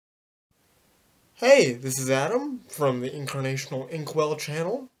Hey, this is Adam from the Incarnational Inkwell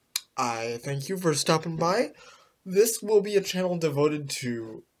channel. I thank you for stopping by. This will be a channel devoted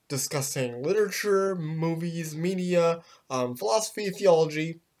to discussing literature, movies, media, philosophy,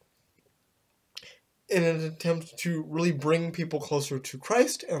 theology, in an attempt to really bring people closer to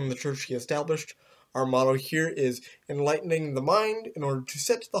Christ and the church he established. Our motto here is enlightening the mind in order to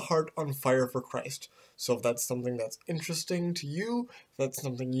set the heart on fire for Christ. So if that's something that's interesting to you, if that's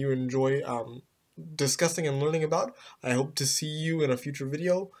something you enjoy discussing and learning about, I hope to see you in a future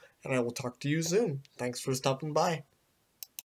video, and I will talk to you soon. Thanks for stopping by.